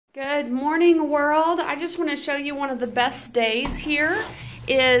Good morning, world. I just want to show you one of the best days here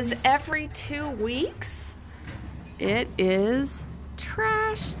is every 2 weeks. It is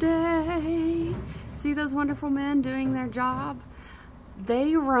trash day. See those wonderful men doing their job?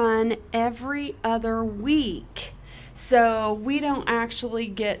 They run every other week. So we don't actually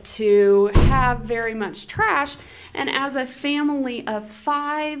get to have very much trash. And as a family of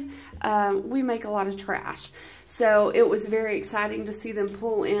 5, we make a lot of trash. So it was very exciting to see them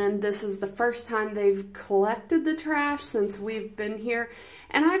pull in. This is the first time they've collected the trash since we've been here.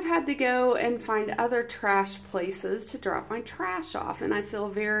 And I've had to go and find other trash places to drop my trash off. And I feel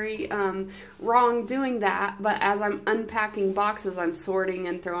very wrong doing that. But as I'm unpacking boxes, I'm sorting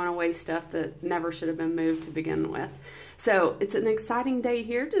and throwing away stuff that never should have been moved to begin with. So it's an exciting day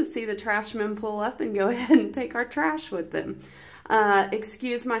here to see the trash men pull up and go ahead and take our trash with them.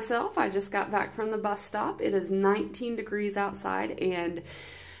 Excuse myself, I just got back from the bus stop. It is 19 degrees outside and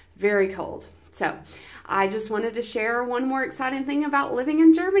very cold. So I just wanted to share one more exciting thing about living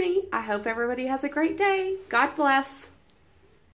in Germany. I hope everybody has a great day. God bless.